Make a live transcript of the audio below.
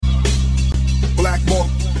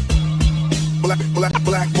black more,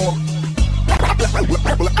 black more, black more,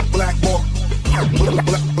 black more,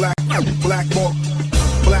 black more, black more.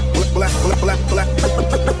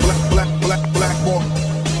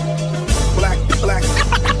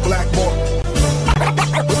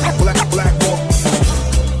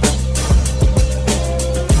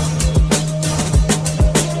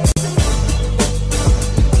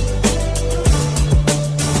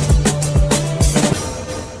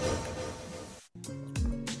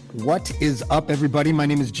 What is up, everybody? My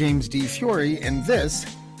name is James D. Fiore, and this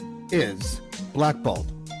is Blackballed.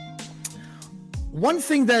 One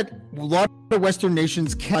thing that a lot of Western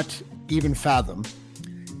nations can't even fathom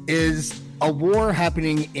is a war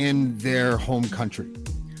happening in their home country.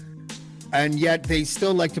 And yet they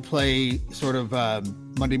still like to play sort of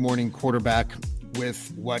Monday morning quarterback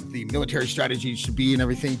with what the military strategy should be and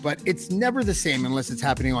everything, but it's never the same unless it's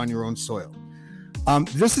happening on your own soil.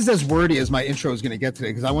 This is as wordy as my intro is going to get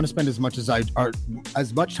today because I want to spend as much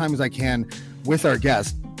time as I can with our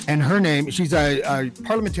guest. And her name, she's a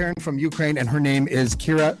parliamentarian from Ukraine, and her name is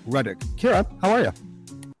Kira Rudik. Kira, how are you?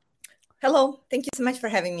 Hello. Thank you so much for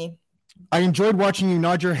having me. I enjoyed watching you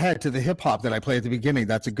nod your head to the hip hop that I play at the beginning.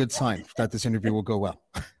 That's a good sign that this interview will go well.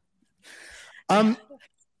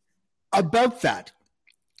 About that,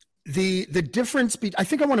 the difference, I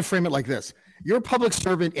think I want to frame it like this. You're a public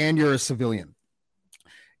servant and you're a civilian.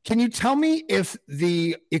 Can you tell me if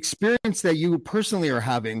the experience that you personally are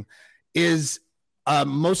having is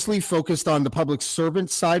mostly focused on the public servant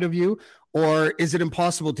side of you, or is it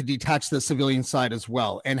impossible to detach the civilian side as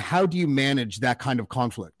well? And how do you manage that kind of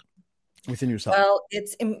conflict within yourself? Well,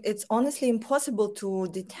 it's honestly impossible to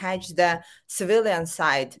detach the civilian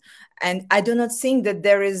side. And I do not think that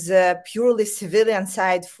there is a purely civilian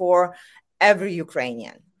side for every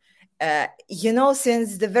Ukrainian.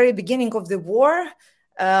 Since the very beginning of the war,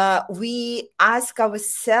 we ask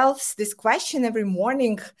ourselves this question every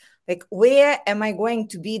morning, like, where am I going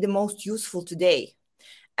to be the most useful today?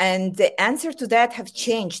 And the answer to that have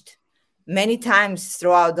changed many times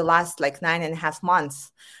throughout the last 9.5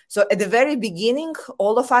 months. So at the very beginning,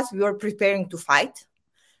 all of us, we were preparing to fight.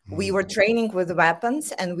 We were training with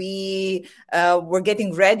weapons, and we were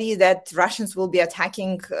getting ready that Russians will be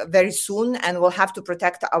attacking very soon, and we'll have to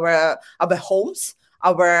protect our homes,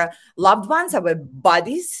 our loved ones, our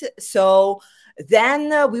bodies. So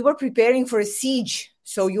then we were preparing for a siege.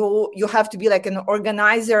 So you have to be like an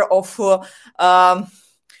organizer of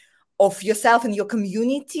yourself and your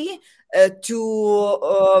community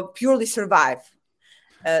to purely survive.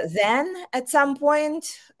 Then at some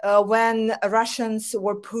point, when Russians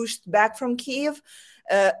were pushed back from Kyiv,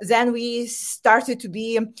 then we started to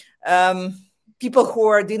be people who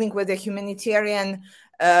are dealing with the humanitarian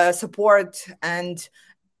support. And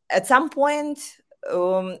at some point,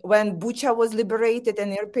 when Bucha was liberated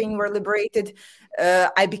and Irpin were liberated,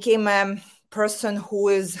 I became a person who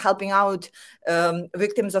is helping out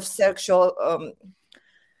victims of sexual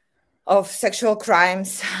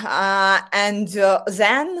crimes.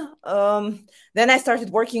 Then I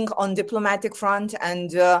started working on diplomatic front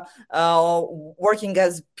and working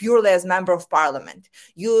purely as member of parliament.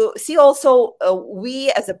 You see also,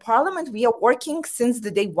 we as a parliament, we are working since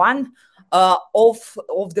the day one of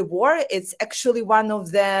the war. It's actually one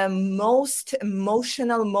of the most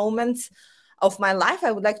emotional moments of my life.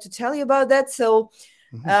 I would like to tell you about that. So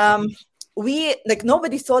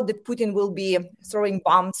nobody thought that Putin will be throwing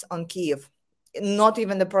bombs on Kyiv. Not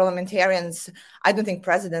even the parliamentarians. I don't think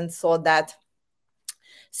presidents thought that.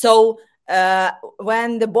 So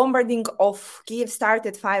when the bombarding of Kyiv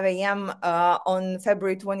started 5 a.m. On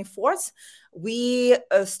February 24th, we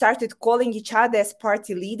started calling each other as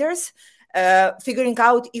party leaders, figuring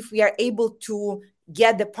out if we are able to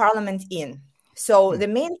get the parliament in. So the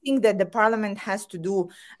main thing that the parliament has to do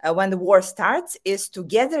when the war starts is to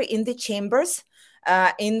gather in the chambers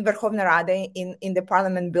in Verkhovna Rada, in the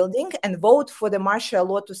parliament building, and vote for the martial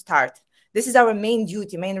law to start. This is our main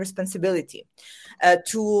duty, main responsibility,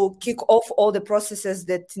 to kick off all the processes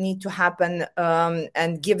that need to happen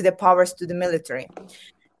and give the powers to the military.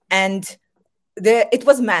 And it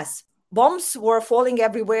was a mess. Bombs were falling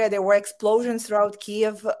everywhere. There were explosions throughout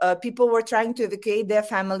Kyiv. People were trying to evacuate their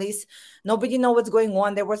families. Nobody knew what's going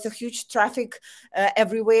on. There was a huge traffic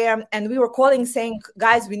everywhere. And we were calling saying,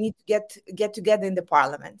 guys, we need to get together in the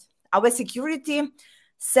parliament. Our security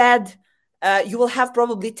said, you will have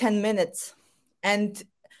probably 10 minutes. And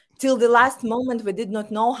till the last moment, we did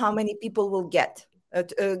not know how many people will get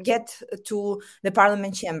to the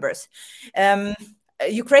parliament chambers.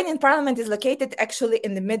 Ukrainian parliament is located actually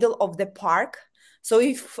in the middle of the park. So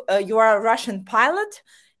if you are a Russian pilot,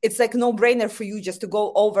 it's like no brainer for you just to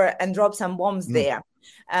go over and drop some bombs there.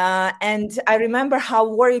 And I remember how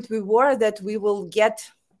worried we were that we will get,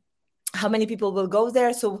 how many people will go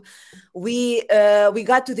there. So we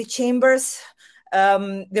got to the chambers.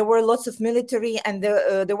 There were lots of military, and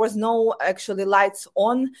there was no actually lights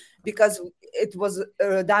on because it was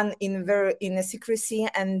done in a secrecy.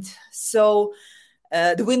 And so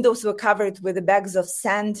the windows were covered with the bags of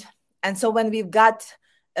sand. And so when we got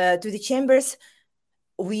to the chambers,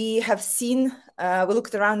 we have seen, we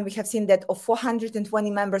looked around, we have seen that of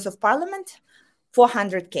 420 members of parliament,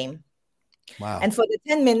 400 came. Wow. And for the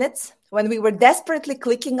 10 minutes, when we were desperately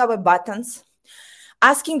clicking our buttons,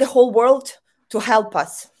 asking the whole world to help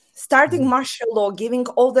us, starting martial law, giving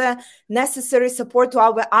all the necessary support to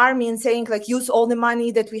our army and saying, like, use all the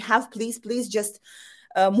money that we have, please just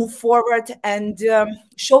move forward, and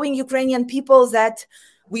showing Ukrainian people that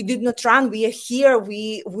we did not run. We are here.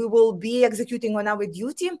 We will be executing on our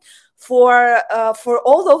duty. For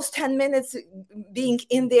all those 10 minutes being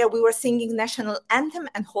in there, we were singing national anthem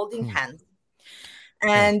and holding hands.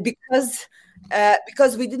 And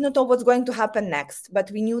because we did not know what's going to happen next, but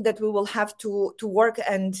we knew that we will have to work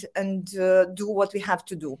and do what we have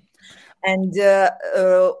to do. And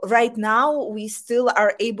right now, we still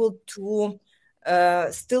are able to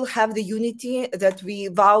still have the unity that we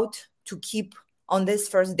vowed to keep on this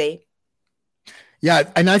first day. Yeah,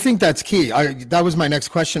 and I think that's key. That was my next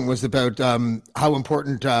question, was about how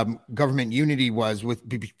important government unity was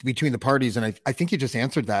between the parties, and I think you just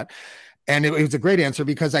answered that. And it was a great answer,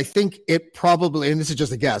 because I think it probably, and this is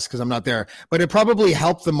just a guess because I'm not there, but it probably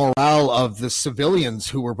helped the morale of the civilians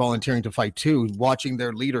who were volunteering to fight too, watching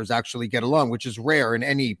their leaders actually get along, which is rare in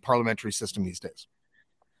any parliamentary system these days.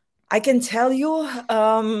 I can tell you,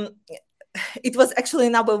 it was actually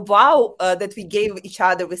another vow that we gave each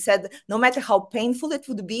other. We said, no matter how painful it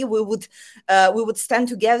would be, we would stand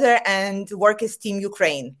together and work as Team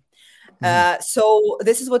Ukraine. So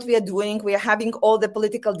this is what we are doing. We are having all the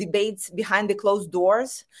political debates behind the closed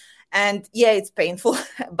doors. And yeah, it's painful,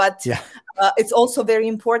 but it's also very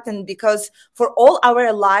important, because for all our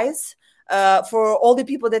allies, for all the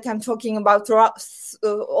people that I'm talking about throughout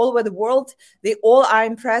all over the world, they all are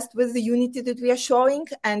impressed with the unity that we are showing.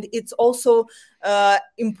 And it's also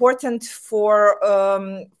important for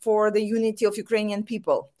the unity of Ukrainian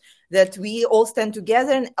people, that we all stand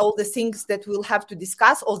together, and all the things that we'll have to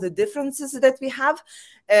discuss, all the differences that we have,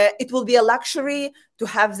 it will be a luxury to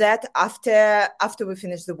have that after we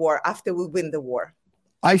finish the war, after we win the war.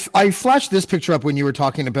 I flashed this picture up when you were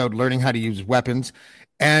talking about learning how to use weapons,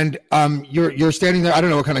 and you're standing there. I don't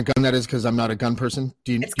know what kind of gun that is, because I'm not a gun person.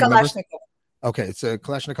 It's Kalashnikov. Okay, it's a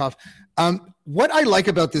Kalashnikov. What I like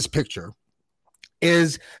about this picture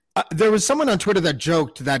is there was someone on Twitter that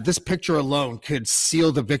joked that this picture alone could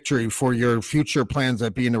seal the victory for your future plans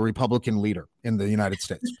at being a Republican leader in the United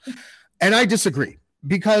States. And I disagree,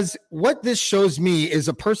 because what this shows me is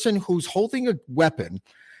a person who's holding a weapon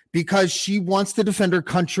because she wants to defend her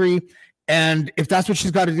country. And if that's what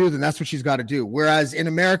she's got to do, then that's what she's got to do. Whereas in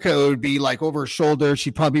America, it would be like over her shoulder.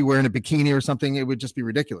 She'd probably be wearing a bikini or something. It would just be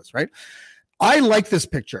ridiculous, right? I like this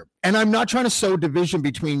picture, and I'm not trying to sow division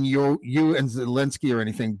between you and Zelensky or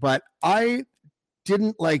anything, but I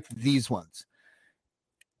didn't like these ones.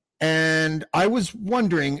 And I was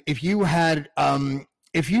wondering if you had,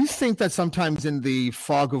 if you think that sometimes in the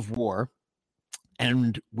fog of war,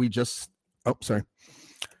 and we just, oh, sorry.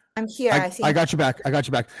 I'm here. I got you back.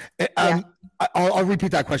 I'll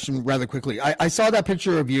repeat that question rather quickly. I saw that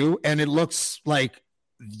picture of you, and it looks like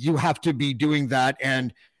you have to be doing that,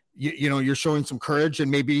 and you know, you're showing some courage,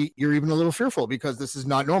 and maybe you're even a little fearful because this is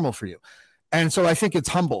not normal for you. And so I think it's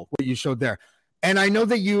humble what you showed there. And I know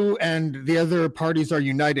that you and the other parties are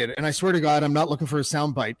united. And I swear to God, I'm not looking for a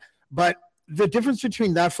soundbite, but the difference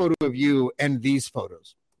between that photo of you and these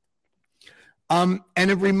photos. And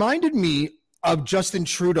it reminded me of Justin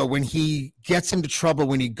Trudeau when he gets into trouble,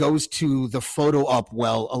 when he goes to the photo op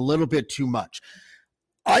well a little bit too much.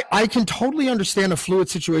 I can totally understand a fluid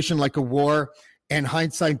situation like a war, and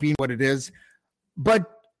hindsight being what it is. But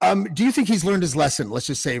do you think he's learned his lesson, let's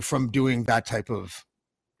just say, from doing that type of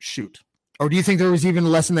shoot? Or do you think there was even a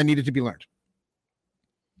lesson that needed to be learned?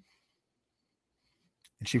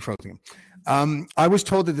 And she froze him. I was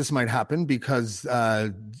told that this might happen because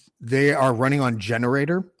they are running on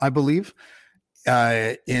generator, I believe,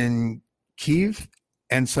 in Kyiv.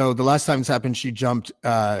 And so the last time this happened, she jumped,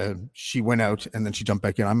 she went out and then she jumped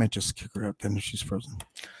back in. I might just kick her out then if she's frozen.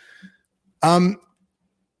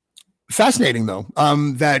 Fascinating though,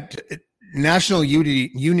 that national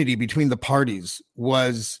unity between the parties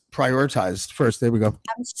was prioritized first. There we go.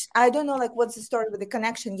 I don't know, like, what's the story with the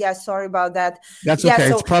connection? Yeah, sorry about that. That's Yeah, okay.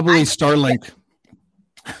 so It's probably Starlink.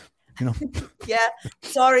 You know. yeah,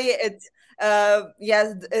 sorry. It's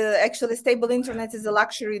yes, actually, stable internet is a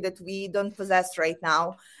luxury that we don't possess right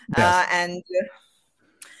now, Yes. and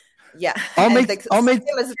yeah, I'll and, make like, I'll make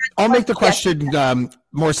same as- I'll make the yes. question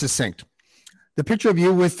more succinct. The picture of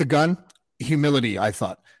you with the gun, humility. I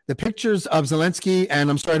thought the pictures of Zelensky and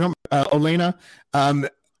Olena,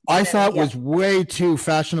 I thought yeah. was way too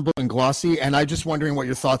fashionable and glossy, and I just wondering what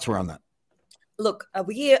your thoughts were on that. Look,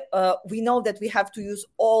 we know that we have to use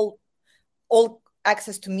all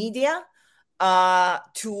access to media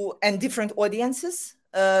and different audiences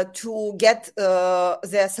to get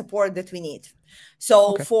the support that we need.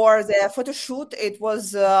 So for the photo shoot, it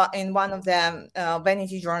was in one of the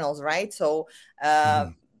vanity journals, right? So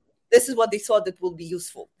this is what they thought that will be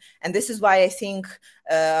useful. And this is why I think,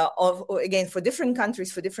 again, for different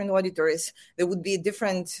countries, for different auditors, there would be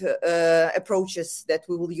different approaches that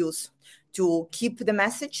we will use to keep the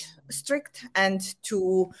message strict and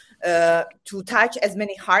to touch as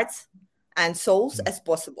many hearts and souls as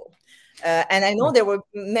possible. And I know there were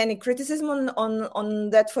many criticism on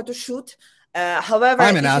that photo shoot. However,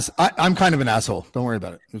 I'm kind of an asshole. Don't worry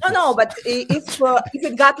about it. No, but if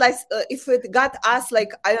it got us,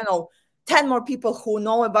 like, I don't know, 10 more people who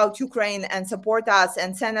know about Ukraine and support us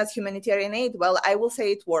and send us humanitarian aid, well, I will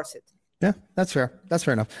say it's worth it. Yeah, that's fair. That's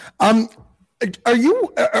fair enough. Are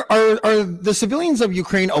the civilians of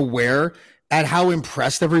Ukraine aware at how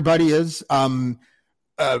impressed everybody is from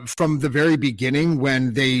the very beginning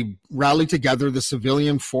when they rallied together, the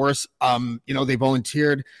civilian force? They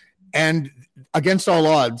volunteered, and against all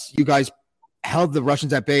odds, you guys held the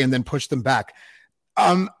Russians at bay and then pushed them back.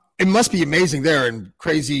 It must be amazing there and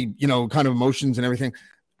crazy, kind of emotions and everything.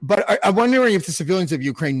 But I'm wondering if the civilians of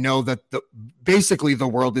Ukraine know that basically the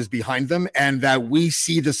world is behind them and that we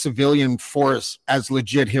see the civilian force as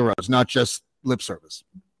legit heroes, not just lip service.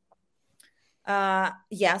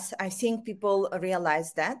 Yes, I think people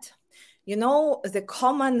realize that. The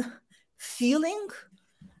common feeling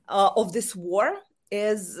of this war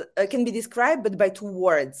can be described by two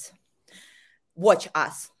words: watch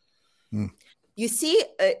us. You see,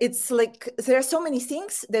 it's like there are so many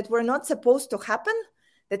things that were not supposed to happen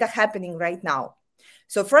that are happening right now.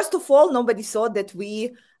 So first of all, nobody thought that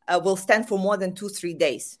we will stand for more than 2-3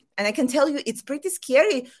 days. And I can tell you, it's pretty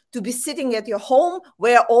scary to be sitting at your home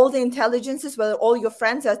where all the intelligences, where all your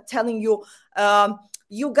friends are telling you,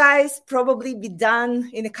 you guys probably be done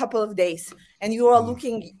in a couple of days. And you are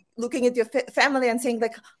looking at your family and saying,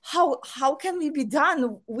 like, how can we be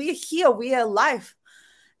done? We're here, we are alive.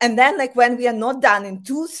 And then, like, when we are not done in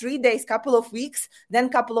 2-3 days, couple of weeks, then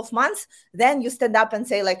couple of months, then you stand up and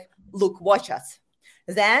say, like, look, watch us.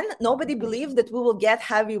 Then nobody believed that we will get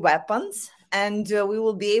heavy weapons and we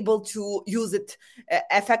will be able to use it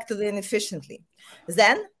effectively and efficiently.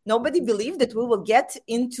 Then nobody believed that we will get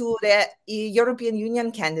into the European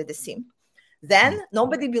Union candidacy. Then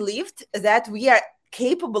nobody believed that we are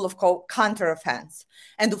capable of counteroffense.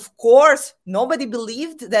 And of course, nobody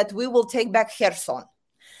believed that we will take back Kherson.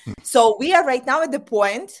 So we are right now at the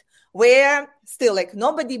point where still, like,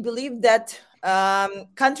 nobody believed that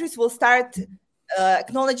countries will start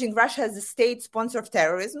acknowledging Russia as a state sponsor of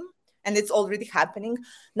terrorism, and it's already happening.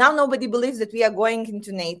 Now nobody believes that we are going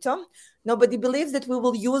into NATO. Nobody believes that we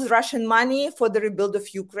will use Russian money for the rebuild of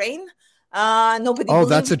Ukraine.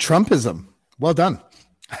 That's a Trumpism. Well done.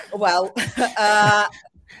 Well,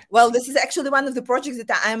 this is actually one of the projects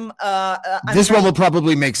that I'm this one will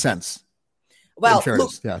probably make sense. Well,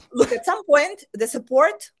 look, at some point, the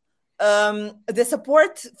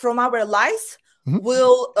support from our allies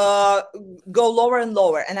will go lower and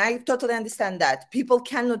lower. And I totally understand that. People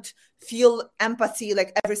cannot feel empathy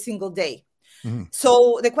like every single day.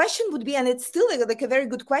 So the question would be, and it's still like a very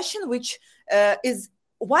good question, which is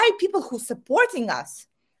why people who are supporting us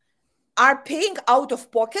are paying out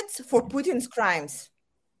of pockets for Putin's crimes.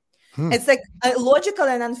 It's like illogical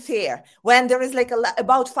and unfair when there is like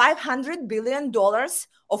about $500 billion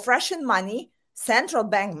of Russian money, central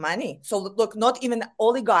bank money. So look, not even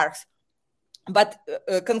oligarchs, but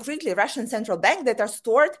concretely Russian central bank that are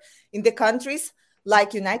stored in the countries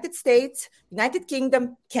like United States, United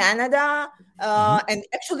Kingdom, Canada. And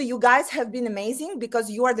actually you guys have been amazing because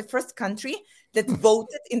you are the first country that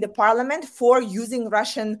voted in the parliament for using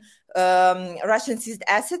Russian seized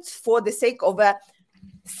assets for the sake of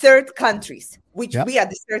third countries, which we are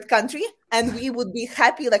the third country, and we would be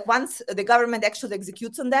happy like once the government actually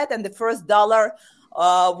executes on that and the first dollar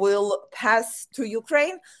will pass to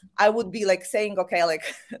Ukraine, I would be like saying, okay, like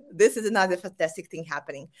this is another fantastic thing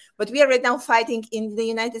happening. But we are right now fighting in the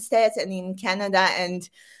United States and in Canada and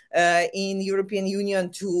in European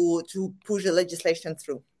Union to push the legislation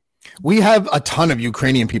through. We have a ton of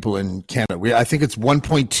Ukrainian people in Canada. I think it's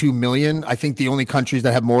 1.2 million. I think the only countries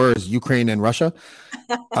that have more is Ukraine and Russia.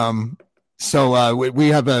 So we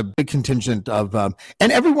have a big contingent of,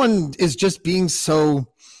 and everyone is just being so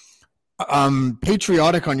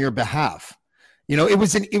patriotic on your behalf. You know, it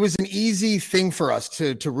was an easy thing for us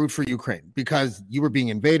to root for Ukraine because you were being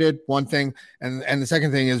invaded. One thing, and the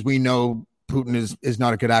second thing is we know Putin is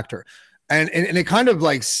not a good actor, and it kind of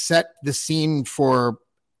like set the scene for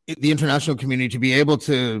the international community to be able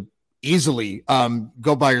to easily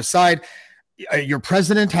go by your side. Your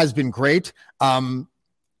president has been great. Now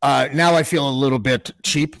I feel a little bit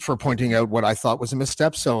cheap for pointing out what I thought was a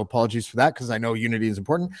misstep. So apologies for that, because I know unity is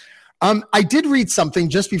important. I did read something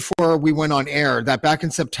just before we went on air that back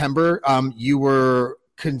in September, you were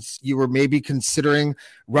maybe considering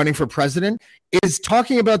running for president. Is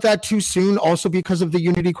talking about that too soon also because of the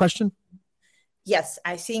unity question? Yes,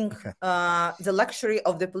 I think the luxury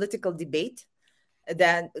of the political debate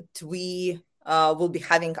that we will be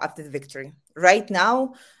having after the victory. Right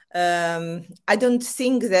now, I don't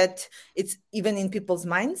think that it's even in people's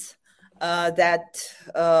minds that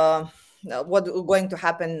what's going to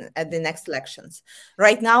happen at the next elections.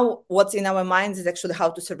 Right now, what's in our minds is actually how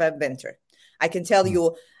to survive winter. I can tell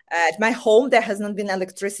you, at my home, there has not been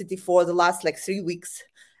electricity for the last 3 weeks,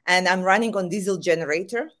 and I'm running on diesel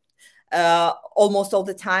generator. Almost all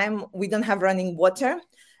the time. We don't have running water.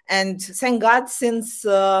 And thank God, since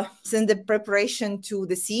the preparation to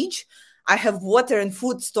the siege, I have water and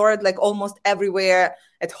food stored almost everywhere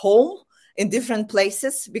at home in different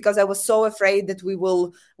places, because I was so afraid that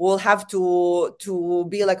will have to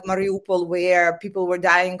be like Mariupol, where people were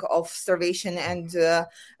dying of starvation and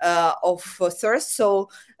of thirst. So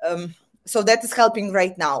that is helping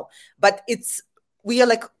right now. But we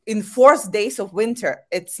are in 4 days of winter.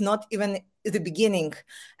 It's not even the beginning,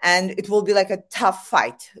 and it will be a tough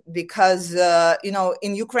fight because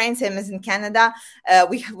in Ukraine, same as in Canada,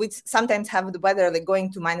 we sometimes have the weather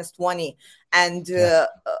going to -20, and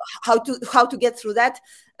how to get through that?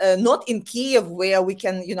 Not in Kyiv, where we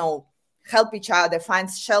can help each other, find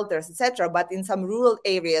shelters, etc., but in some rural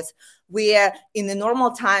areas where in the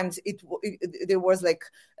normal times there was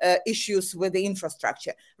issues with the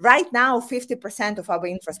infrastructure. Right now, 50% of our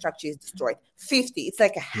infrastructure is destroyed. 50, it's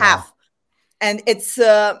a half. Wow. And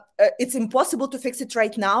it's impossible to fix it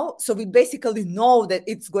right now. So we basically know that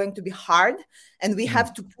it's going to be hard, and we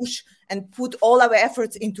have to push and put all our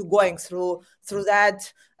efforts into going through that.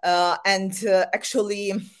 Actually,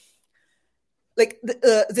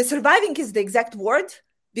 the surviving is the exact word,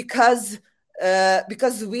 because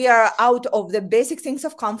we are out of the basic things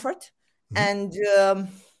of comfort, and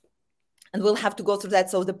we'll have to go through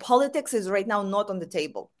that. So the politics is right now not on the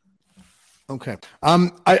table. Okay.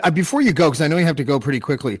 I before you go, because I know you have to go pretty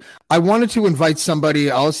quickly, I wanted to invite somebody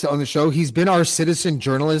else on the show. He's been our citizen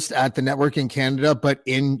journalist at the network in Canada, but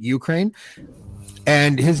in Ukraine.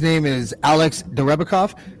 And his name is Alex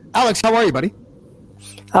Derebikov. Alex, how are you, buddy?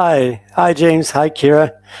 Hi, James. Hi,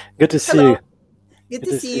 Kira. Good to see you. Good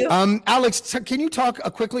to see you. Alex, can you talk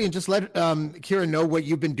quickly and just let Kira know what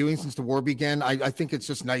you've been doing since the war began? I think it's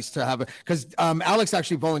just nice to have because Alex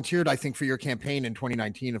actually volunteered, I think, for your campaign in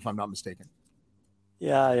 2019, if I'm not mistaken.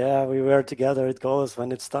 Yeah, we were together at Golos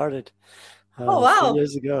when it started. Oh, wow. 3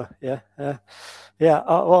 years ago. Yeah.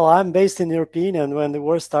 Well, I'm based in European, and when the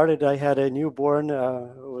war started, I had a newborn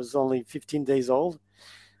who was only 15 days old.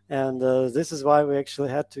 And this is why we actually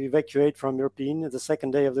had to evacuate from European the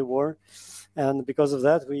second day of the war. And because of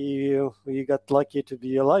that, we got lucky to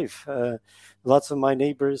be alive. Lots of my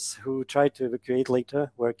neighbors who tried to evacuate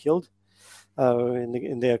later were killed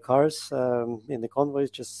in their cars, in the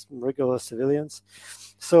convoys, just regular civilians.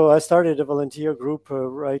 So I started a volunteer group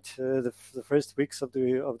the first weeks of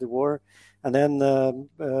the war, and then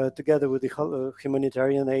together with the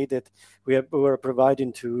humanitarian aid that we were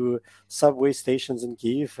providing to subway stations in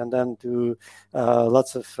Kyiv, and then to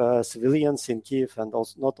lots of civilians in Kyiv, and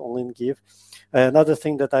also not only in Kyiv. Another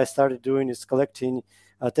thing that I started doing is collecting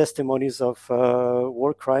testimonies of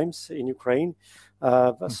war crimes in Ukraine.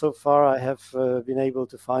 So far, I have been able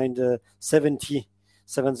to find 70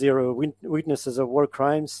 witnesses of war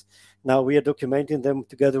crimes. Now we are documenting them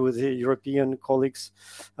together with the European colleagues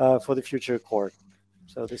for the future court.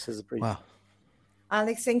 So this is a brief. Wow.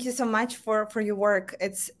 Alex, thank you so much for your work.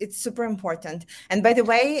 It's super important. And by the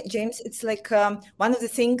way, James, it's one of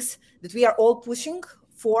the things that we are all pushing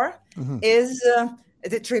for is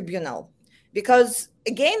the tribunal. because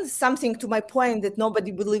again, something to my point that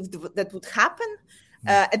nobody believed that would happen.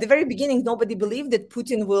 At the very beginning, nobody believed that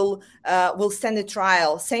Putin will stand a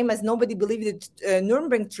trial, same as nobody believed that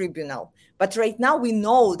Nuremberg Tribunal. But right now, we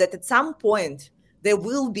know that at some point there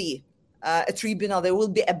will be a tribunal, there will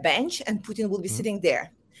be a bench, and Putin will be sitting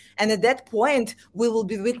there. And at that point, we will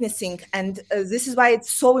be witnessing. And this is why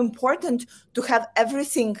it's so important to have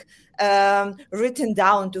everything written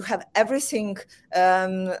down, to have everything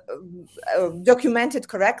documented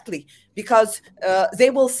correctly, because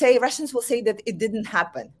Russians will say that it didn't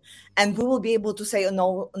happen. And we will be able to say,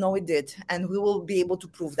 oh, no, it did. And we will be able to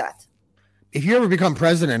prove that. If you ever become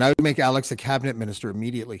president, I would make Alex a cabinet minister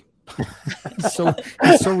immediately. he's so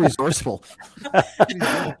resourceful.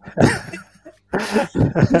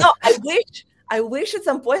 No, I wish at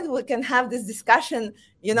some point we can have this discussion,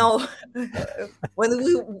 when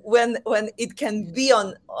it can be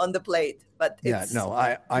on the plate. But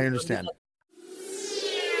I understand.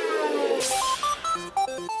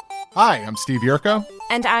 Hi, I'm Steve Yerko.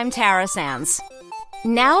 And I'm Tara Sands.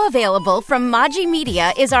 Now available from Maji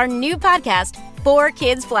Media is our new podcast,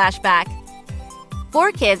 4Kids Flashback.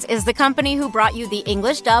 4Kids is the company who brought you the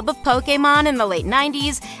English dub of Pokemon in the late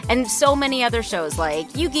 90s and so many other shows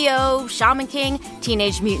like Yu-Gi-Oh!, Shaman King,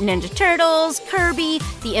 Teenage Mutant Ninja Turtles, Kirby,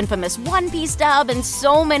 the infamous One Piece dub, and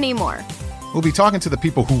so many more. We'll be talking to the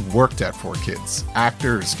people who worked at 4Kids.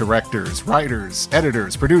 Actors, directors, writers,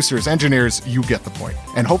 editors, producers, engineers, you get the point.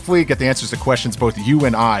 And hopefully get the answers to questions both you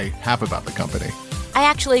and I have about the company. I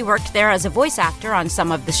actually worked there as a voice actor on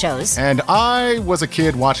some of the shows. And I was a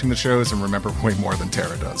kid watching the shows and remember way more than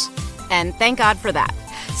Tara does. And thank God for that.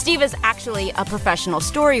 Steve is actually a professional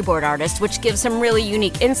storyboard artist, which gives some really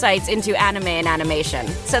unique insights into anime and animation.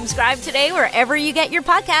 Subscribe today wherever you get your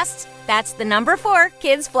podcasts. That's the number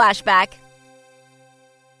 4Kids Flashback.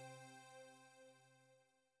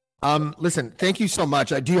 Listen, thank you so much.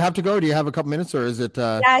 Do you have to go? Do you have a couple minutes, or is it?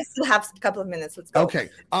 Yeah, I still have a couple of minutes. Let's go.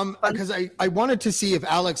 Okay. Because I wanted to see if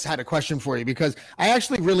Alex had a question for you, because I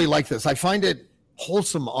actually really like this. I find it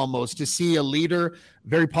wholesome almost to see a leader,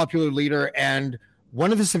 very popular leader, and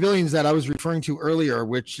one of the civilians that I was referring to earlier,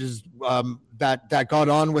 which is that got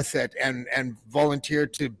on with it and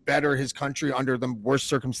volunteered to better his country under the worst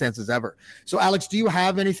circumstances ever. So, Alex, do you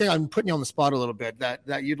have anything? I'm putting you on the spot a little bit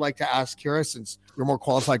that you'd like to ask Kira, since you're more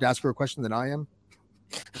qualified to ask her a question than I am.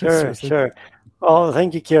 Sure. Well,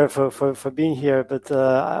 thank you, Kira, for being here. But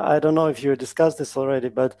I don't know if you discussed this already,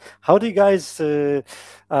 but how do you guys, in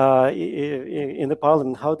the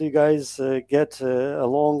parliament, how do you guys get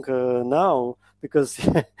along now? Because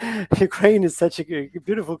Ukraine is such a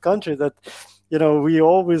beautiful country that, we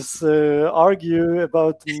always argue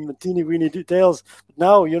about teeny-weeny details. But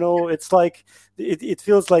now, it's like it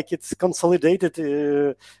feels like it's consolidated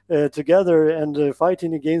together and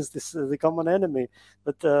fighting against the common enemy.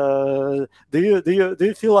 But do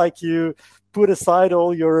you feel like you put aside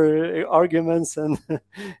all your arguments and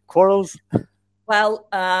quarrels? Well,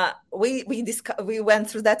 we went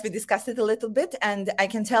through that. We discussed it a little bit, and I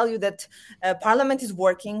can tell you that Parliament is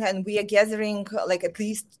working, and we are gathering like at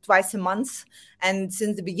least twice a month. And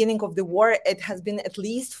since the beginning of the war, it has been at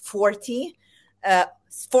least 40 our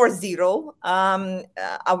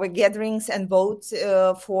gatherings and votes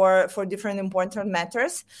for different important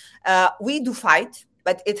matters. We do fight,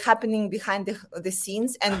 but it's happening behind the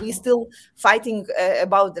scenes, and we're still fighting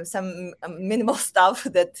about some minimal stuff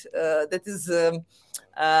that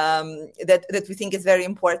we think is very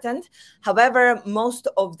important. However, most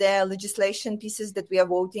of the legislation pieces that we are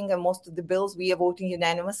voting and most of the bills we are voting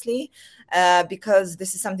unanimously because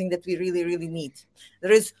this is something that we really, really need.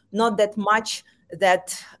 There is not that much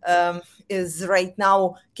that is right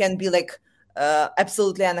now can be like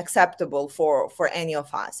absolutely unacceptable for any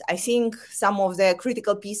of us. I think some of the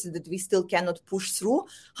critical pieces that we still cannot push through,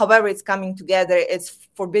 however, it's coming together. It's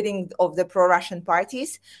forbidding of the pro-Russian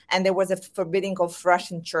parties, and there was a forbidding of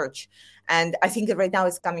Russian church. And I think that right now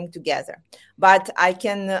it's coming together. But I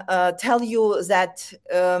can tell you that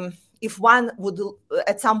if one would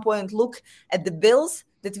at some point look at the bills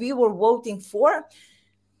that we were voting for,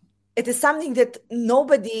 it is something that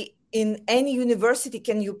nobody in any university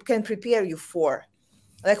can prepare you for.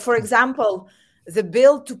 Like, for example, the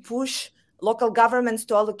bill to push local governments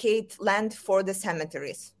to allocate land for the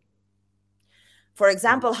cemeteries. For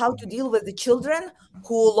example, how to deal with the children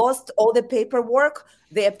who lost all the paperwork,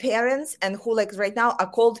 their parents, and who like right now are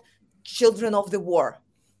called children of the war.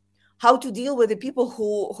 How to deal with the people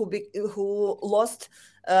who lost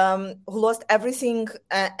everything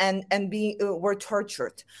and were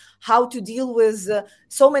tortured. How to deal with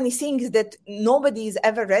so many things that nobody is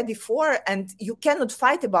ever ready for, and you cannot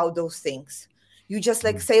fight about those things. You just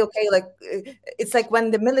like say, okay, like it's like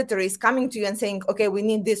when the military is coming to you and saying, okay, we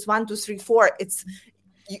need this 1, 2, 3, 4. It's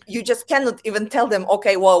you just cannot even tell them,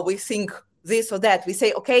 okay, well, we think this or that. We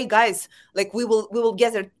say, okay, guys, like we will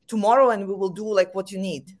gather tomorrow and we will do like what you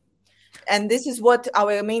need. And this is what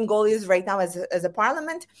our main goal is right now as a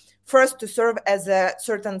parliament. First, to serve as a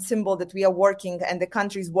certain symbol that we are working and the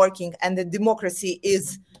country is working and the democracy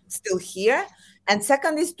is still here. And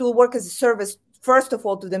second is to work as a service, first of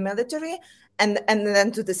all, to the military and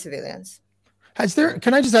then to the civilians.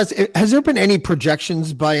 Can I just ask, has there been any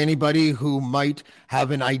projections by anybody who might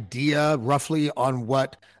have an idea roughly on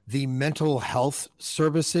what the mental health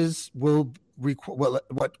services will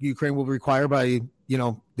what Ukraine will require by,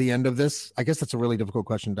 the end of this? I guess that's a really difficult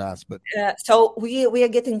question to ask, but so we are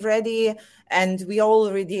getting ready, and we are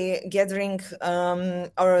already gathering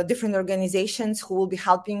our different organizations who will be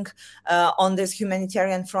helping on this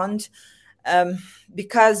humanitarian front,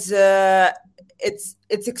 because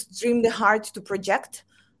it's extremely hard to project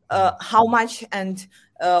how much and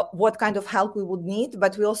what kind of help we would need,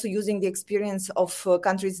 but we're also using the experience of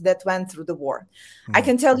countries that went through the war. Mm-hmm. I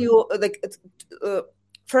can tell you,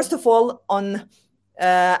 first of all,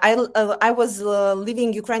 I was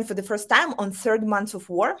leaving Ukraine for the first time on 3rd month of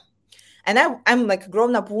war, and I'm like a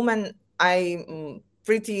grown-up woman. I'm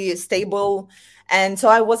pretty stable, and so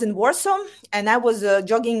I was in Warsaw, and I was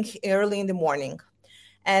jogging early in the morning,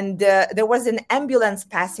 and there was an ambulance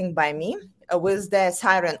passing by me with the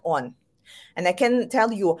siren on. And I can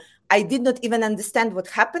tell you, I did not even understand what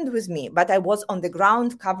happened with me, but I was on the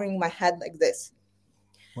ground covering my head like this.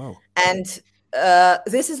 Wow. And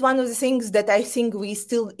this is one of the things that I think we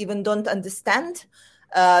still even don't understand,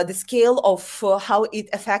 the scale of how it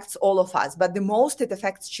affects all of us. But the most it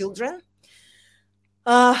affects children.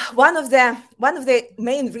 One of the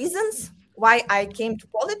main reasons why I came to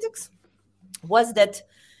politics was that,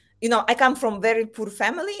 I come from a very poor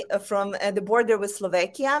family from the border with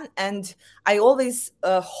Slovakia, and I always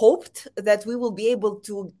hoped that we will be able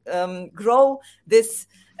to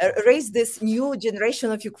raise this new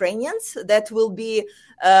generation of Ukrainians that will be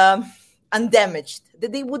undamaged,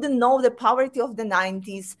 that they wouldn't know the poverty of the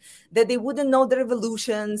 90s, that they wouldn't know the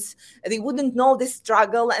revolutions, they wouldn't know the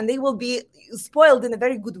struggle, and they will be spoiled in a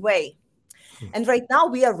very good way. And right now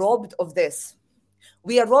we are robbed of this.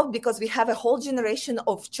 We are robbed because we have a whole generation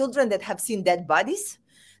of children that have seen dead bodies,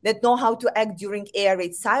 that know how to act during air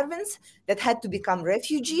raid sirens, that had to become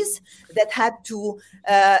refugees, that had to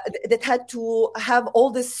have all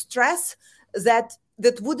this stress that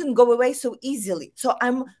wouldn't go away so easily. So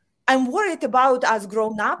I'm worried about us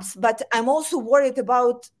grown-ups, but I'm also worried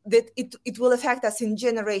about that it will affect us in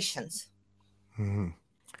generations. Mm-hmm.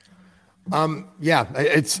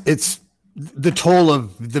 It's the toll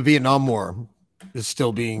of the Vietnam War is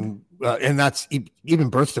still being, and that's even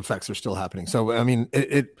birth defects are still happening. So, I mean,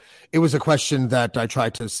 it was a question that I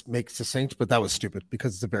tried to make succinct, but that was stupid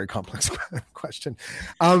because it's a very complex question.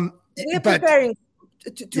 We're preparing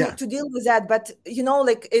to deal with that, but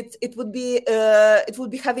it would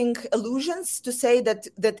be having illusions to say that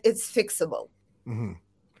it's fixable. Mm-hmm.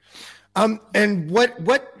 And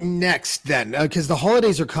what next then? Because the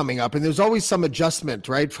holidays are coming up, and there's always some adjustment,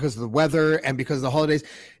 right? Because of the weather and because of the holidays.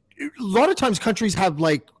 A lot of times countries have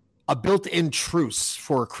like a built-in truce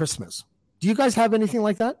for Christmas. Do you guys have anything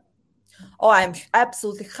like that? Oh, I'm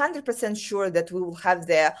absolutely 100% sure that we will have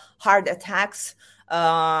the hard attacks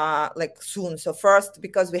soon. So first,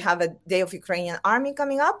 because we have a Day of Ukrainian Army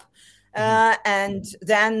coming up. And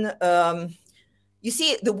then, you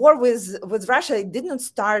see, the war with Russia, it did not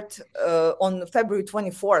start on February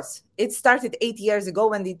 24th. It started 8 years ago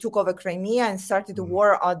when they took over Crimea and started the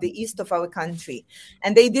war on the east of our country.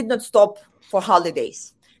 And they did not stop for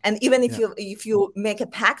holidays. And even if you make a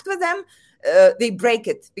pact with them, they break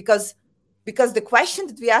it. Because the question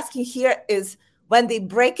that we're asking here is, when they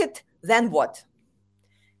break it, then what?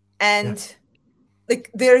 And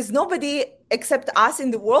there is nobody except us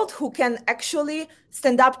in the world who can actually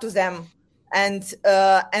stand up to them and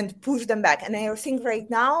push them back. And I think right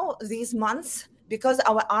now, these months, because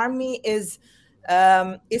our army is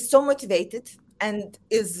so motivated and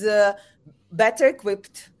is better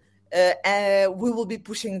equipped, we will be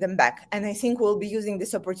pushing them back. And I think we'll be using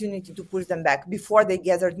this opportunity to push them back before they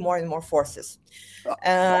gathered more and more forces.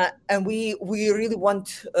 And we really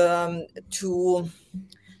want to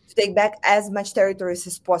take back as much territories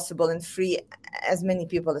as possible and free as many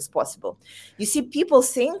people as possible. You see, people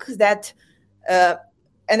think that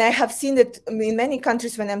and I have seen it in many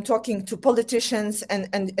countries when I'm talking to politicians and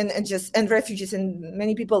refugees and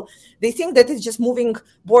many people, they think that it's just moving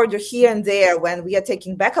border here and there when we are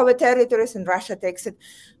taking back our territories and Russia takes it.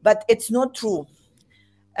 But it's not true.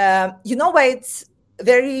 You know why it's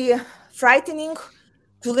very frightening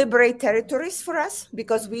to liberate territories for us?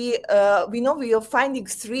 Because we know we are finding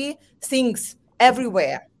three things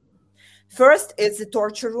everywhere. First is the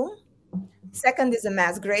torture room. Second is a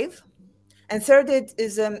mass grave. And third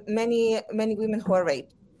is many women who are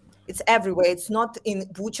raped. It's everywhere. It's not in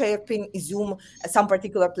Bucha, Irpin, Izum, some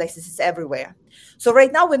particular places. It's everywhere. So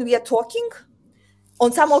right now when we are talking,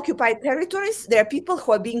 on some occupied territories, there are people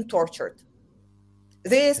who are being tortured.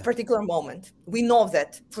 This particular moment, we know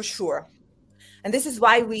that for sure. And this is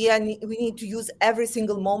why we need to use every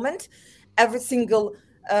single moment, every single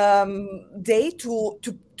day to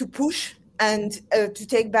push and to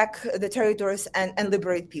take back the territories and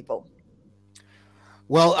liberate people.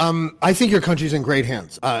 Well, I think your country's in great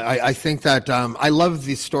hands. I think that I love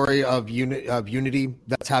the story of unity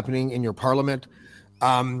that's happening in your parliament.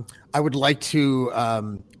 I would like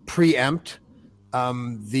to preempt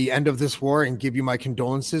the end of this war and give you my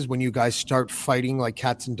condolences when you guys start fighting like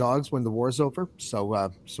cats and dogs when the war is over.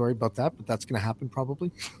 So sorry about that, but that's going to happen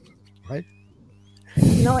probably, right?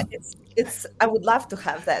 No, it's. I would love to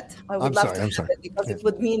have that. I would love to have it because it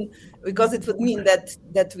would mean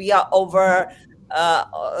that we are over.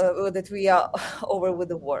 That we are over with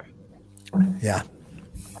the war. Yeah.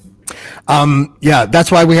 Yeah,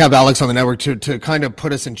 that's why we have Alex on the network to kind of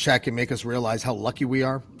put us in check and make us realize how lucky we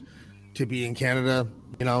are to be in Canada.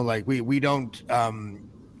 You know, like we don't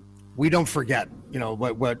forget, you know,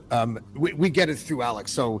 what we get it through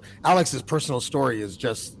Alex. So Alex's personal story is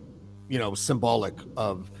just, you know, symbolic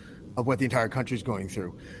of what the entire country is going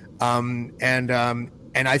through.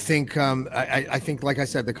 And I think, I think, like I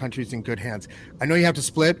said, the country's in good hands. I know you have to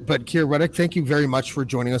split, but Kira Rudik, thank you very much for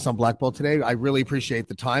joining us on Black Bolt today. I really appreciate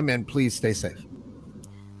the time, and please stay safe.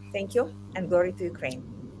 Thank you, and glory to Ukraine.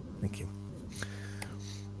 Thank you.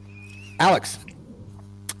 Alex,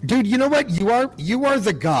 dude, you know what? You are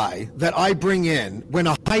the guy that I bring in when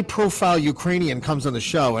a high-profile Ukrainian comes on the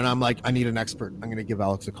show, and I'm like, I need an expert. I'm going to give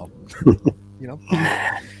Alex a call. You know?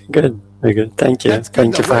 Good. Very good. Thank you.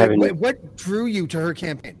 Thank you for having me. What drew you to her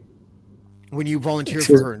campaign when you volunteered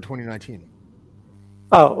for her in 2019?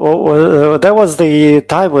 Oh, well, that was the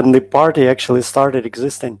time when the party actually started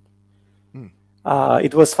existing.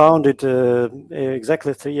 It was founded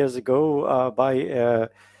exactly 3 years ago by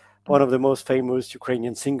one of the most famous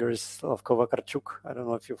Ukrainian singers of Kovakarchuk. I don't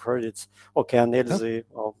know if you've heard it. It's Okean Elzy,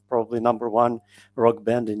 probably number one rock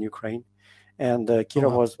band in Ukraine. And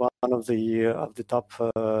Kira was one of the top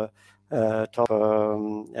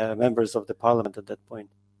members of the parliament at that point.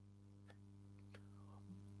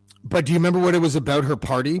 But do you remember what it was about her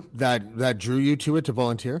party that drew you to it to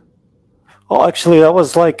volunteer? Oh, actually, that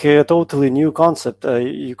was like a totally new concept.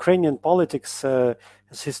 Ukrainian politics has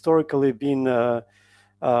historically been a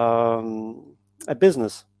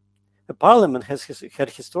business. A parliament had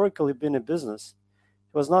historically been a business.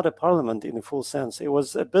 It was not a parliament in the full sense. It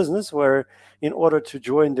was a business where, in order to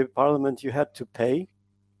join the parliament, you had to pay,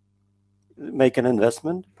 make an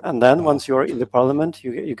investment, and then once you're in the parliament,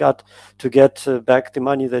 you got to get back the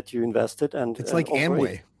money that you invested. And it's like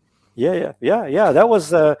Amway. Yeah. That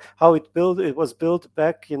was how it built. It was built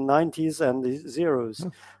back in 90s and the zeros,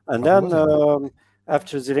 and then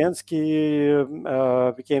after Zelensky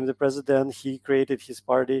became the president, he created his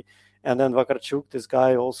party. And then Vakarchuk, this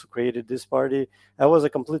guy, also created this party. That was a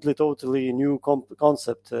completely, totally new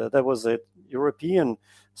concept. That was a European,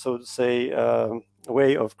 so to say,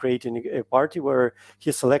 way of creating a party where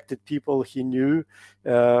he selected people he knew,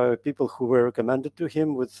 people who were recommended to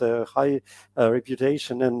him with high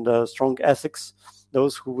reputation and strong ethics,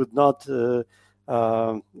 those who would not, who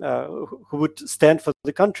would stand for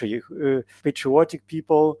the country, patriotic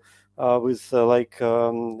people with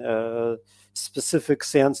specific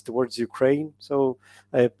sense towards Ukraine. So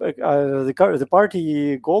the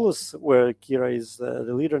party Golos, where Kira is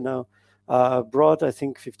the leader now, brought, I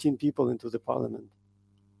think, 15 people into the parliament.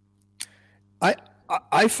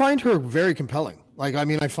 I find her very compelling. Like, I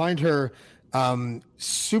mean, I find her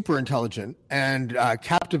super intelligent and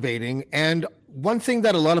captivating. And one thing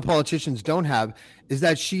that a lot of politicians don't have is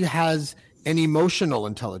that she has an emotional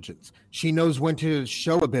intelligence. She knows when to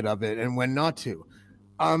show a bit of it and when not to.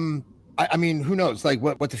 I mean, who knows, like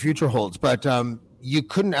what the future holds, but you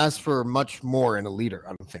couldn't ask for much more in a leader, I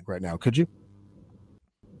don't think, right now, could you?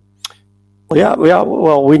 Yeah.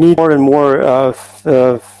 Well, we need more and more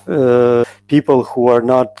people who are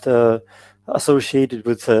not associated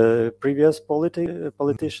with previous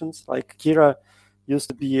politicians. Like Kira used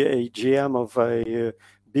to be a GM of a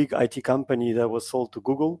big IT company that was sold to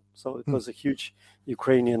Google. So it was a huge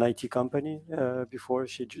Ukrainian IT company before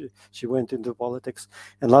she went into politics,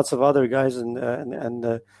 and lots of other guys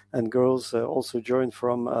and girls also joined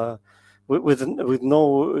from with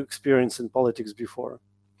no experience in politics before.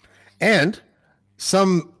 And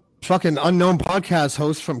some fucking unknown podcast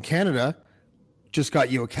host from Canada just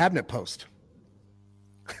got you a cabinet post.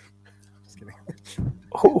 Just kidding.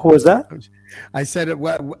 Who was that? I said it,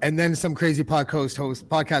 and then some crazy podcast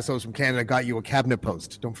host from Canada got you a cabinet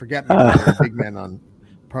post. Don't forget me, you're a big man on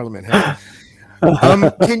Parliament Hill.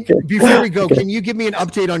 Before we go, can you give me an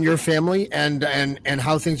update on your family and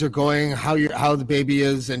how things are going, how the baby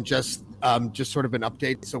is, and just sort of an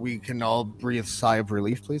update so we can all breathe a sigh of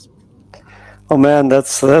relief, please? Oh man,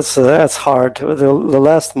 that's hard. The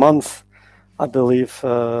last month, I believe,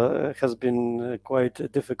 has been quite a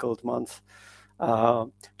difficult month.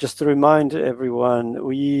 Just to remind everyone,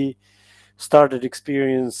 we started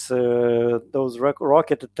experience those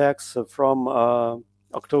rocket attacks from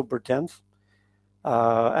October 10th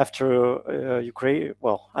after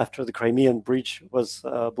after the Crimean Bridge was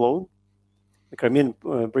blown. The Crimean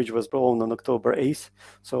Bridge was blown on October 8th.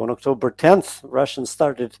 So on October 10th, Russians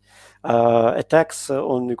started attacks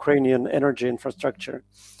on Ukrainian energy infrastructure.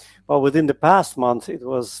 Well, within the past month, it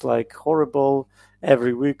was like horrible.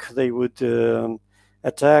 Every week they would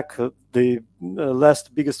attack. The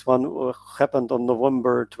last biggest one happened on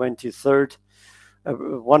November 23rd.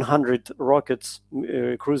 100 rockets,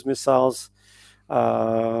 cruise missiles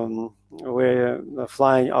were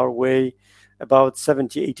flying our way. About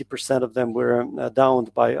 70-80% of them were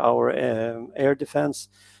downed by our air defense,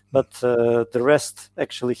 but the rest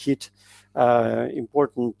actually hit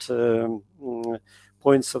important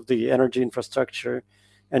points of the energy infrastructure.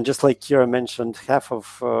 And just like Kira mentioned, half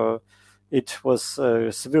of it was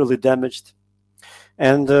severely damaged.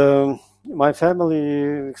 And my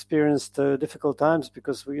family experienced difficult times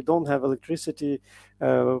because we don't have electricity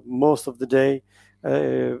most of the day.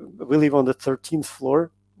 We live on the 13th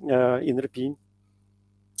floor in Irpin.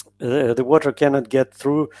 The water cannot get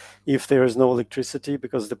through if there is no electricity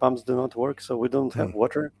because the pumps do not work, so we don't have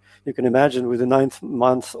water. You can imagine with a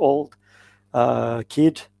 9-month-old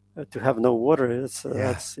kid to have no water,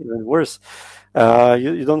 that's even worse.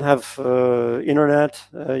 You don't have internet,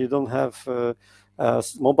 you don't have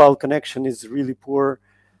mobile connection is really poor,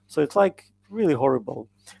 so it's like really horrible.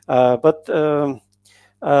 But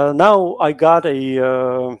now I got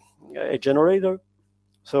a generator,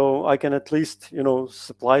 so I can at least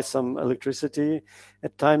supply some electricity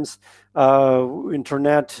at times.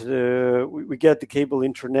 Internet, we get the cable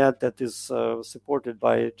internet that is supported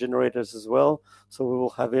by generators as well, so we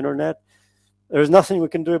will have internet. There's nothing we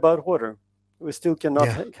can do about water. We still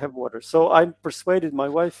cannot have water. So I persuaded my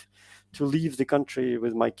wife to leave the country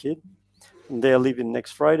with my kid, and they are leaving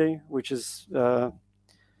next Friday, which is, I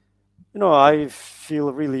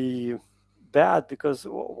feel really bad because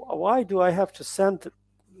why do I have to send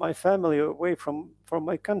my family away from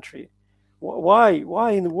my country?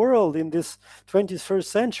 Why in the world in this 21st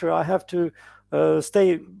century I have to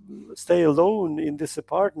stay alone in this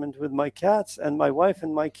apartment with my cats, and my wife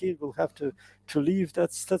and my kid will have to leave?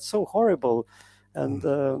 That's so horrible. And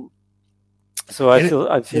so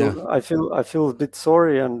I feel a bit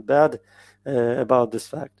sorry and bad about this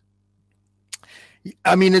fact.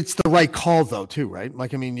 I mean, it's the right call, though, too, right?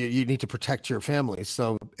 Like, I mean, you need to protect your family.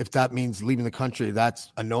 So if that means leaving the country,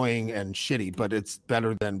 that's annoying and shitty, but it's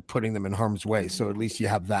better than putting them in harm's way. So at least you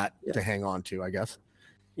have that to hang on to, I guess.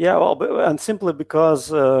 Yeah, well, and simply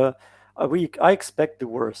because I expect the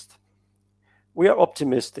worst. We are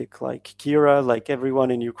optimistic, like Kira, like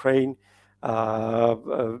everyone in Ukraine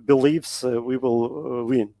believes we will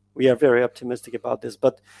win. We are very optimistic about this,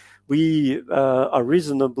 but we are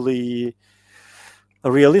reasonably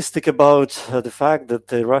realistic about the fact that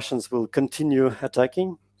the Russians will continue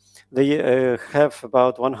attacking. They have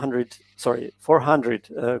about 400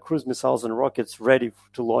 cruise missiles and rockets ready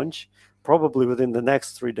to launch, probably within the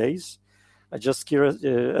next 3 days. As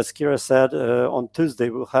Kira said, on Tuesday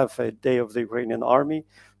we'll have a day of the Ukrainian army.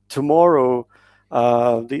 Tomorrow,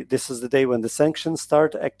 this is the day when the sanctions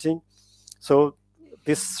start acting. So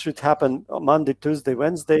this should happen on Monday, Tuesday,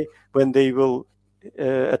 Wednesday, when they will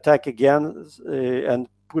attack again and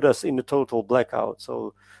put us in a total blackout.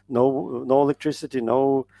 So no electricity,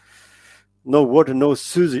 no water, no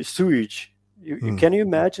sewage. Can you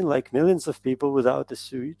imagine like millions of people without the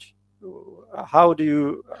sewage? How do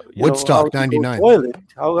you Woodstock 99 toilet?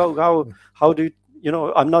 How do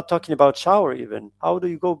you I'm not talking about shower even. How do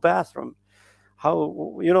you go bathroom?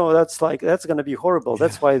 How that's going to be horrible.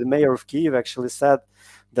 That's why the mayor of Kyiv actually said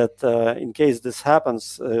that in case this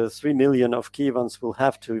happens, 3 million of Kievans will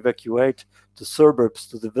have to evacuate to suburbs,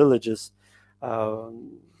 to the villages.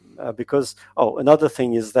 Because another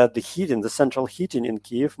thing is that the central heating in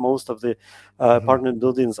Kiev, most of the apartment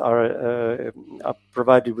buildings are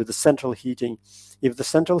provided with the central heating. If the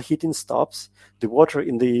central heating stops, the water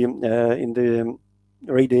in the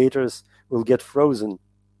radiators will get frozen.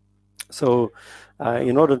 So,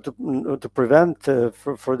 in order to prevent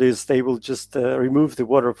for this, they will just remove the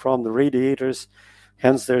water from the radiators.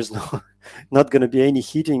 Hence, there's not going to be any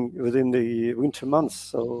heating within the winter months.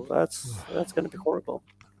 So that's going to be horrible.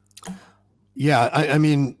 Yeah, I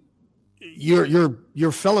mean,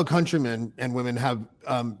 your fellow countrymen and women have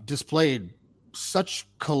displayed such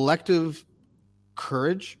collective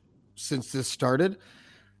courage since this started,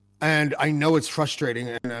 and I know it's frustrating,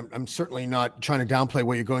 and I'm certainly not trying to downplay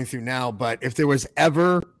what you're going through now. But if there was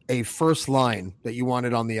ever a first line that you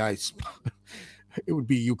wanted on the ice, it would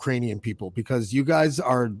be Ukrainian people, because you guys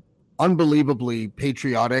are unbelievably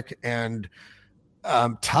patriotic and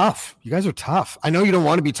tough. You guys are tough. I know you don't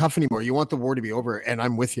want to be tough anymore. You want the war to be over, and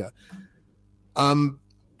I'm with you.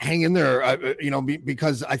 Hang in there,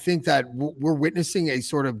 because I think that we're witnessing a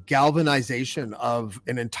sort of galvanization of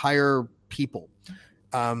an entire people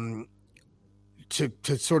to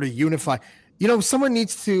sort of unify. Someone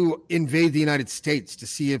needs to invade the United States to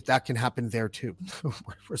see if that can happen there too,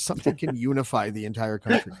 where something can unify the entire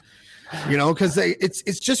country. Because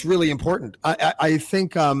it's just really important. I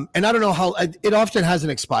think, and I don't know how it often has an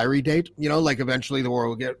expiry date. Like eventually the war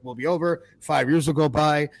will be over. 5 years will go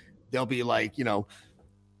by. They'll be like,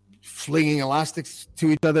 flinging elastics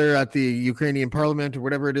to each other at the Ukrainian parliament or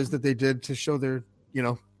whatever it is that they did to show their,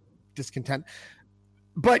 discontent.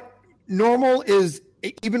 But normal is,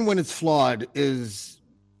 even when it's flawed, is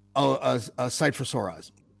a sight for sore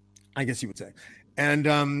eyes, I guess you would say.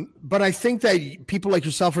 And but I think that people like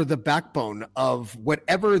yourself are the backbone of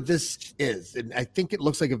whatever this is. And I think it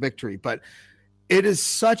looks like a victory, but it is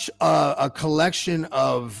such a collection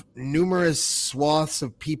of numerous swaths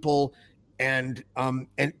of people and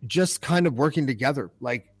just kind of working together,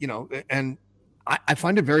 and I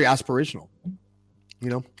find it very aspirational.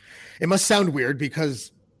 It must sound weird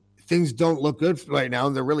because things don't look good right now,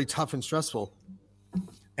 and they're really tough and stressful.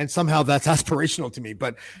 And somehow that's aspirational to me,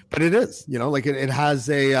 but it is, it has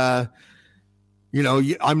a,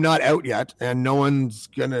 I'm not out yet, and no one's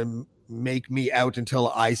gonna make me out until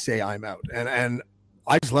I say I'm out, and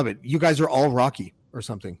I just love it. You guys are all Rocky or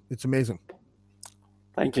something. It's amazing.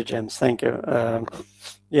 Thank you, James. Thank you.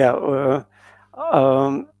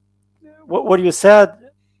 What you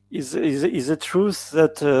said is a truth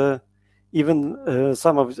that even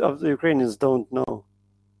some of the Ukrainians don't know.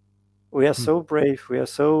 We are so brave. We are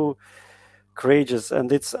so courageous,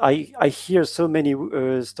 and I hear so many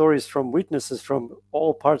stories from witnesses from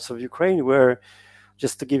all parts of Ukraine. Where,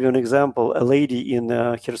 just to give you an example, a lady in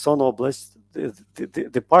Kherson Oblast,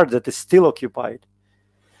 the part that is still occupied,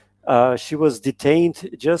 she was detained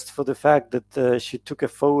just for the fact that she took a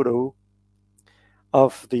photo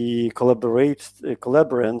of the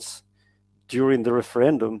collaborants during the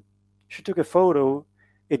referendum. She took a photo.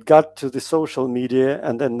 It got to the social media,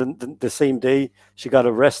 and then the same day she got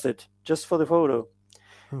arrested just for the photo.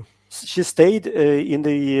 She stayed in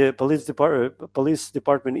the police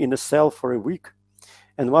department in a cell for a week,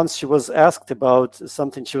 and once she was asked about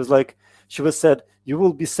something, she was said, "You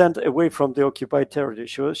will be sent away from the occupied territory."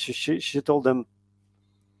 She told them,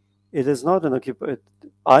 "It is not an occupied.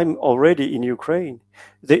 I'm already in Ukraine."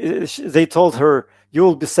 They told her, "You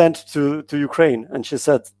will be sent to Ukraine," and she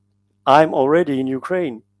said, "I'm already in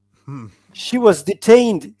Ukraine." She was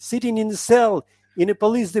detained, sitting in the cell in a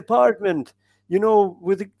police department,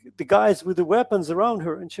 with the guys with the weapons around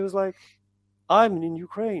her. And she was like, "I'm in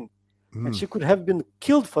Ukraine." And she could have been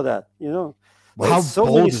killed for that, Well, how so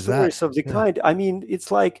bold many is stories that? of the kind. I mean, it's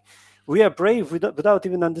like we are brave without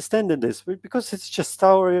even understanding this, because it's just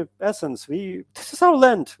our essence. This is our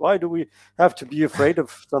land. Why do we have to be afraid of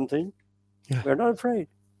something? Yeah. We're not afraid.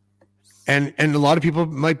 And a lot of people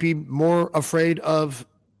might be more afraid of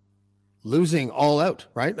losing all out,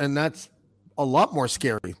 right? And that's a lot more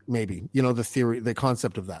scary, maybe, the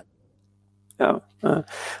concept of that. Yeah,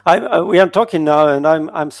 we are talking now, and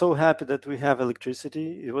I'm so happy that we have electricity.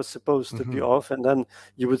 It was supposed to be off, and then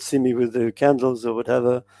you would see me with the candles or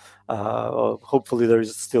whatever. Or hopefully there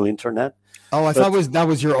is still internet. Oh, I thought that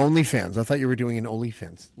was your OnlyFans. I thought you were doing an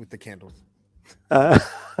OnlyFans with the candles. You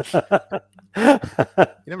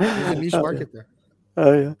never had a niche market there.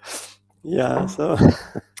 Yeah. So,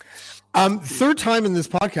 third time in this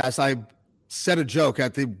podcast, I said a joke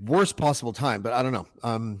at the worst possible time, but I don't know.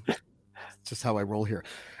 It's just how I roll here.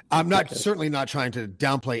 I'm not certainly not trying to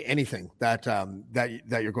downplay anything that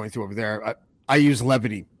you're going through over there. I use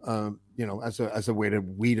levity, as a way to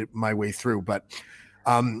weed my way through. But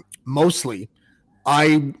mostly,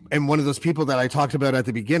 I am one of those people that I talked about at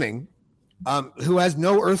the beginning, who has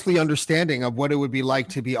no earthly understanding of what it would be like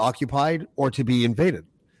to be occupied or to be invaded.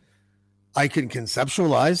 I can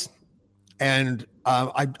conceptualize, and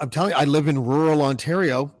I'm telling you, I live in rural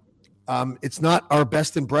Ontario. It's not our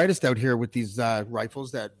best and brightest out here with these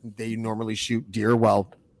rifles that they normally shoot deer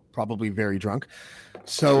while probably very drunk.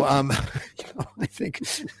 So I think,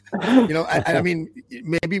 I mean,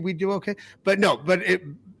 maybe we do okay, but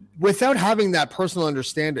without having that personal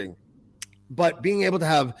understanding, but being able to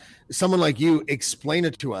have someone like you explain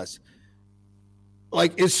it to us,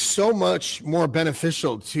 like, is so much more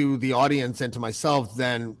beneficial to the audience and to myself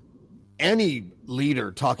than any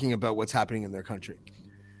leader talking about what's happening in their country.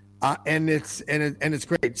 And it's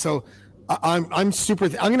great. So I'm super.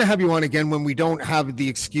 I'm going to have you on again when we don't have the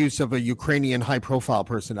excuse of a Ukrainian high-profile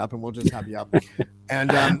person up, and we'll just have you up,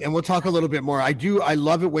 and we'll talk a little bit more. I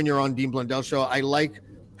love it when you're on Dean Blundell show. I like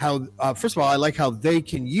how first of all, I like how they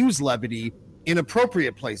can use levity in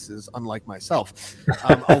appropriate places, unlike myself.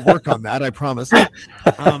 I'll work on that, I promise.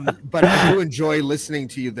 But I do enjoy listening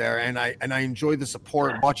to you there, and I enjoy the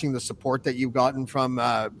support, watching the support that you've gotten from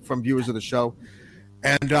viewers of the show.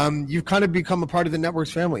 And you've kind of become a part of the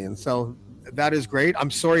network's family. And so that is great. I'm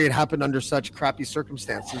sorry it happened under such crappy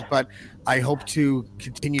circumstances, but I hope to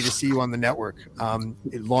continue to see you on the network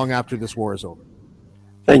long after this war is over.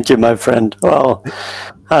 Thank you, my friend. Well,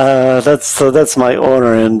 that's my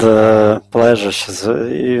honor and pleasure.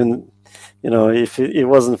 Even, if it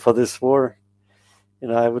wasn't for this war,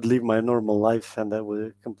 I would live my normal life, and that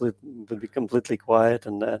would be completely quiet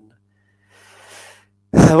and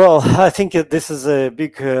well, I think this is a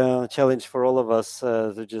big challenge for all of us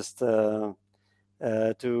to just to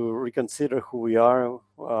reconsider who we are,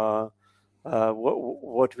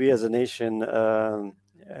 what we as a nation are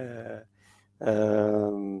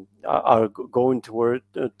going toward.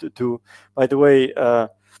 By the way,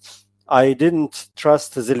 I didn't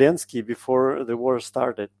trust Zelensky before the war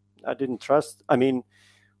started. I didn't trust. I mean,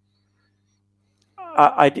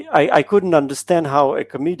 I couldn't understand how a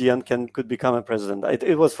comedian could become a president.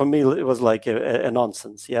 It was, for me, it was like a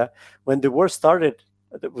nonsense. Yeah, when the war started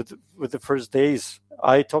with the first days,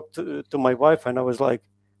 I talked to my wife, and I was like,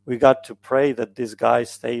 we got to pray that this guy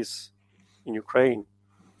stays in Ukraine.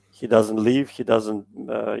 He doesn't leave. He doesn't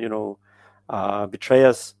betray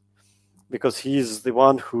us, because he's the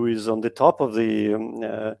one who is on the top of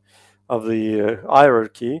the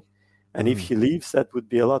hierarchy, and if he leaves, that would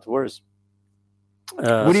be a lot worse.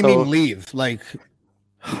 What do you mean leave? Like,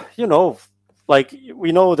 like,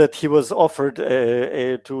 we know that he was offered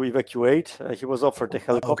to evacuate. He was offered a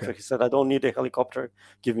helicopter. Okay. He said, "I don't need a helicopter.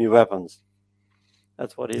 Give me weapons."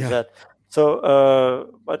 That's what he said. So,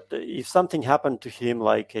 but if something happened to him,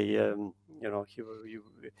 like he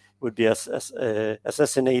would be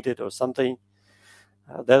assassinated or something,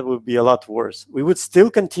 that would be a lot worse. We would still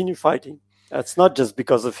continue fighting. That's not just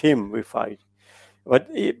because of him we fight.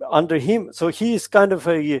 But under him, so he is kind of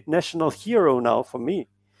a national hero now for me.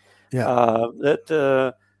 Yeah, that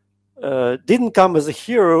didn't come as a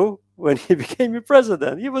hero when he became a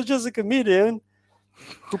president. He was just a comedian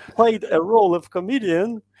who played a role of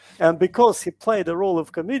comedian, and because he played a role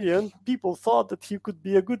of comedian, people thought that he could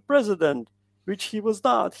be a good president, which he was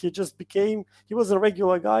not. He was a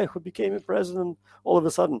regular guy who became a president all of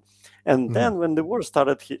a sudden. And then when the war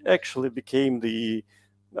started, he actually became the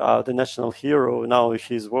national hero. Now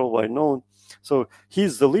he's worldwide known. So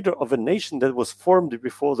he's the leader of a nation that was formed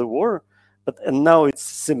before the war, and now it's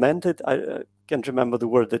cemented. I can't remember the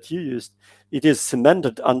word that you used. It is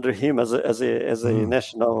cemented under him as a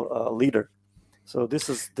national leader. So this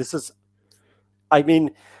is. I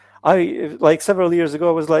mean, I, like, several years ago,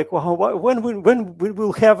 I was like, well, when we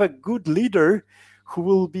will have a good leader who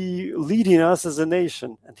will be leading us as a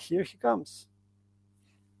nation, and here he comes.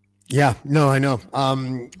 Yeah, no, I know.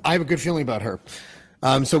 I have a good feeling about her.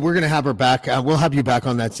 So we're going to have her back. We'll have you back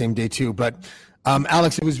on that same day too. But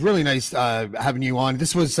Alex, it was really nice having you on.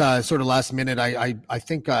 This was sort of last minute. I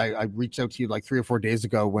think I reached out to you like 3 or 4 days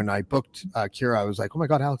ago when I booked Kira. I was like, oh my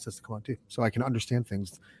God, Alex has to come on too, so I can understand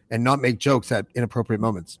things and not make jokes at inappropriate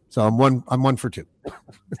moments. So I'm one for two.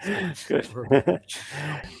 Good.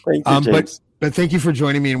 Thank you, James. But thank you for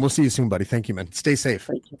joining me, and we'll see you soon, buddy. Thank you, man. Stay safe.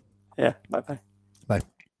 Thank you. Yeah. Bye. Bye.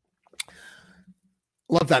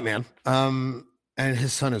 Love that man. And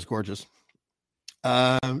his son is gorgeous.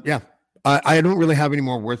 I don't really have any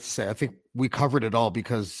more words to say. I think we covered it all,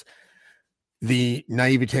 because the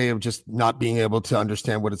naivete of just not being able to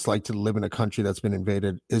understand what it's like to live in a country that's been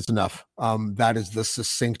invaded is enough. That is the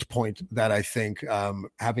succinct point that I think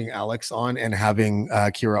having Alex on and having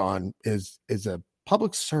Kira on is a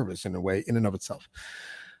public service in a way, in and of itself.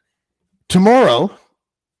 Tomorrow,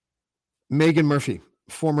 Megan Murphy,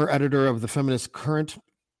 former editor of the Feminist Current,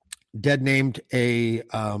 dead named a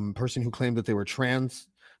person who claimed that they were trans,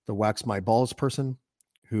 the Wax My Balls person,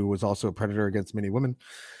 who was also a predator against many women,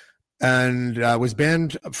 and was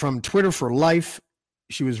banned from Twitter for life.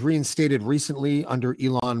 She was reinstated recently under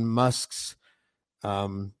Elon Musk's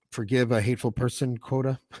forgive a hateful person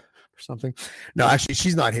quota or something. No, actually,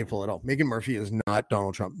 she's not hateful at all. Megan Murphy is not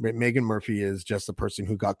Donald Trump. Megan Murphy is just the person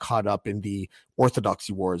who got caught up in the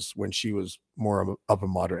orthodoxy wars when she was more of a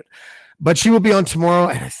moderate. But she will be on tomorrow,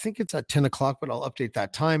 and I think it's at 10 o'clock, but I'll update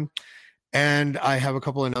that time. And I have a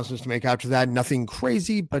couple of announcements to make after that. Nothing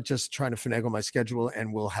crazy, but just trying to finagle my schedule,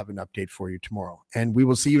 and we'll have an update for you tomorrow. And we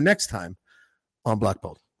will see you next time on Black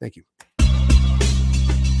Bolt. Thank you.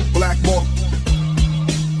 Black Bolt.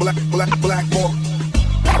 Black Bolt. Black Bolt.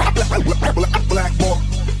 Black Bolt.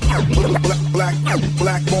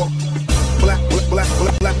 Black Bolt.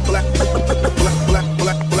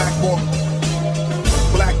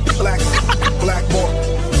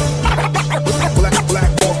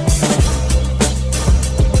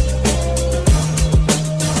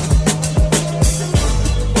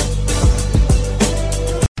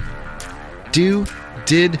 Do,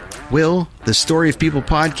 Did, Will, the Story of People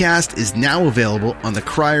podcast is now available on the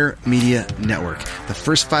Crier Media Network. The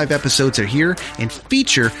first 5 episodes are here and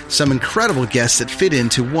feature some incredible guests that fit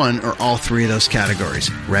into one or all 3 of those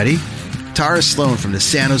categories. Ready? Tara Sloan from the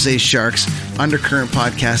San Jose Sharks, Undercurrent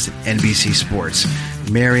podcast at NBC Sports.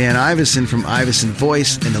 Marianne Iveson from Iveson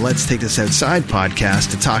Voice and the Let's Take This Outside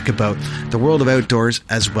podcast to talk about the world of outdoors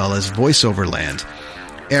as well as voiceover land.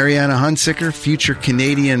 Ariana Hunsicker, future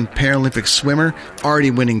Canadian Paralympic swimmer,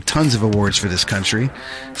 already winning tons of awards for this country.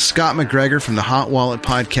 Scott McGregor from the Hot Wallet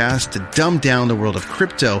podcast to dumb down the world of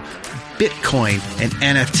crypto, Bitcoin, and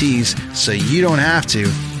NFTs so you don't have to.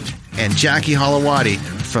 And Jackie Holowati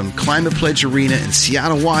from Climate Pledge Arena in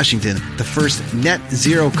Seattle, Washington, the first net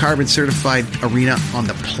zero carbon certified arena on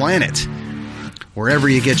the planet. Wherever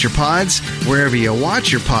you get your pods, wherever you watch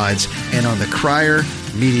your pods, and on the Crier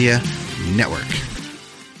Media Network.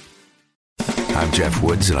 I'm Jeff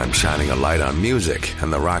Woods, and I'm shining a light on music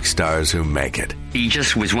and the rock stars who make it. He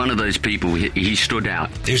just was one of those people, he stood out.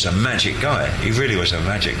 He was a magic guy. He really was a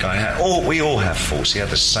magic guy. We all have faults. He had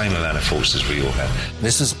the same amount of faults as we all have.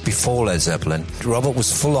 This was before Led Zeppelin. Robert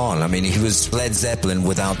was full on. I mean, he was Led Zeppelin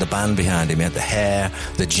without the band behind him. He had the hair,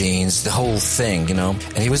 the jeans, the whole thing, you know,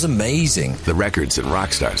 and he was amazing. The Records and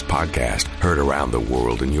Rockstars podcast, heard around the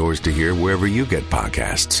world and yours to hear wherever you get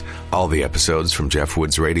podcasts. All the episodes from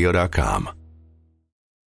JeffWoodsRadio.com.